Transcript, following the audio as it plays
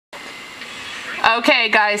Okay,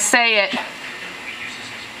 guys, say it.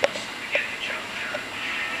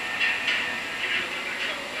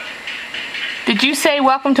 Did you say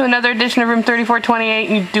welcome to another edition of Room 3428,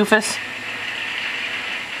 you doofus?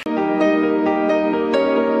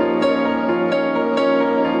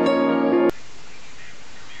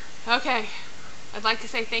 Okay, I'd like to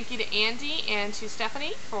say thank you to Andy and to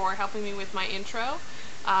Stephanie for helping me with my intro.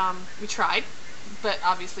 We tried, but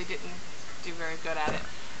obviously didn't do very good at it.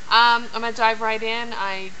 I'm going to dive right in.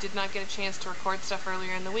 I did not get a chance to record stuff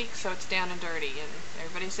earlier in the week, so it's down and dirty. And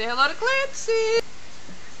everybody say hello to Clancy!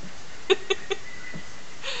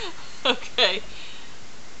 Okay.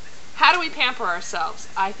 How do we pamper ourselves?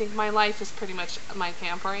 I think my life is pretty much my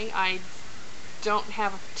pampering. I don't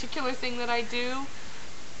have a particular thing that I do.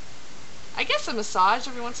 I guess a massage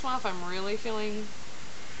every once in a while. If I'm really feeling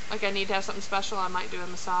like I need to have something special, I might do a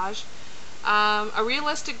massage. A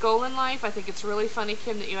realistic goal in life, I think it's really funny,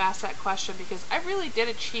 Kim, that you asked that question, because I really did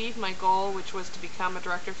achieve my goal, which was to become a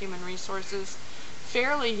director of human resources,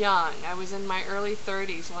 fairly young. I was in my early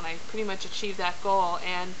 30s when I pretty much achieved that goal,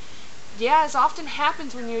 and yeah, as often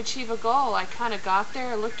happens when you achieve a goal, I kind of got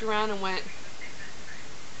there, looked around and went,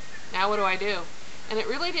 now what do I do? And it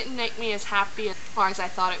really didn't make me as happy as far as I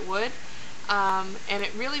thought it would. And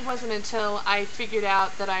it really wasn't until I figured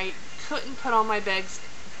out that I couldn't put all my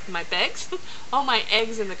all my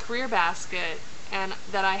eggs in the career basket, and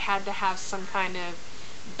that I had to have some kind of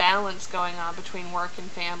balance going on between work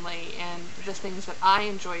and family and the things that I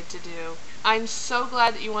enjoyed to do. I'm so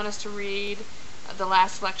glad that you want us to read The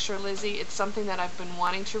Last Lecture, Lizzie. It's something that I've been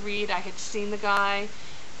wanting to read. I had seen the guy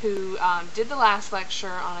who did The Last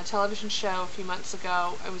Lecture on a television show a few months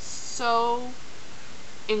ago. I was so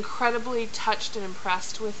incredibly touched and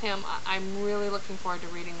impressed with him. I'm really looking forward to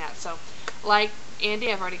reading that. So, like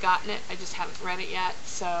Andy, I've already gotten it. I just haven't read it yet.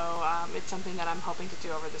 So it's something that I'm hoping to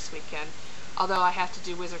do over this weekend. Although I have to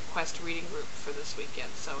do Wizard Quest reading group for this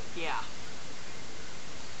weekend. So yeah,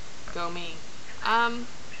 go me. And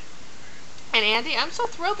Andy, I'm so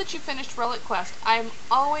thrilled that you finished Relic Quest. I'm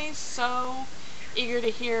always so eager to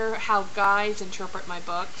hear how guys interpret my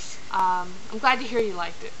books. I'm glad to hear you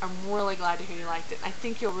liked it. I'm really glad to hear you liked it. I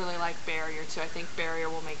think you'll really like Barrier too. I think Barrier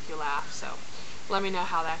will make you laugh, so let me know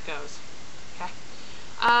how that goes. Okay.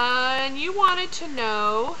 And you wanted to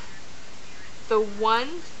know the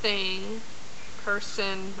one thing,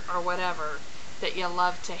 person, or whatever that you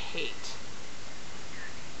love to hate.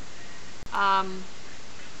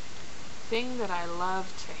 Thing that I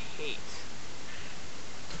love to hate.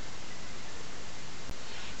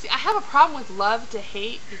 See, I have a problem with love to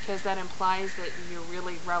hate because that implies that you're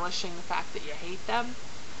really relishing the fact that you hate them.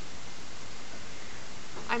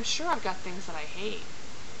 I'm sure I've got things that I hate.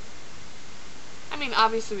 I mean,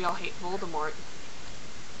 obviously we all hate Voldemort,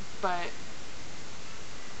 but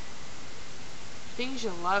things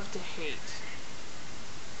you love to hate.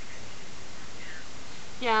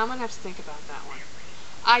 Yeah, I'm gonna have to think about that one.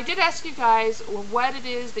 I did ask you guys when it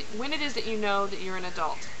is that you know that you're an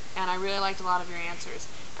adult, and I really liked a lot of your answers,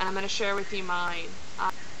 and I'm going to share with you mine.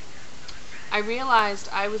 I realized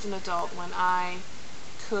I was an adult when I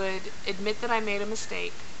could admit that I made a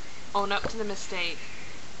mistake, own up to the mistake,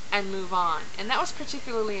 and move on. And that was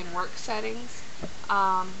particularly in work settings,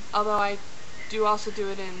 although I do also do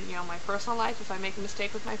it in my personal life. If I make a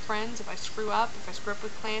mistake with my friends, if I screw up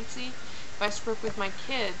with Clancy, if I screw up with my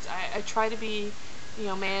kids, I try to be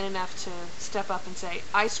man enough to step up and say,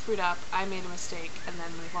 I screwed up, I made a mistake, and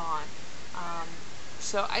then move on.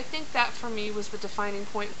 So I think that for me was the defining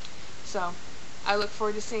point. So I look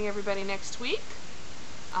forward to seeing everybody next week.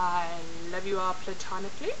 I love you all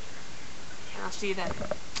platonically, and I'll see you then.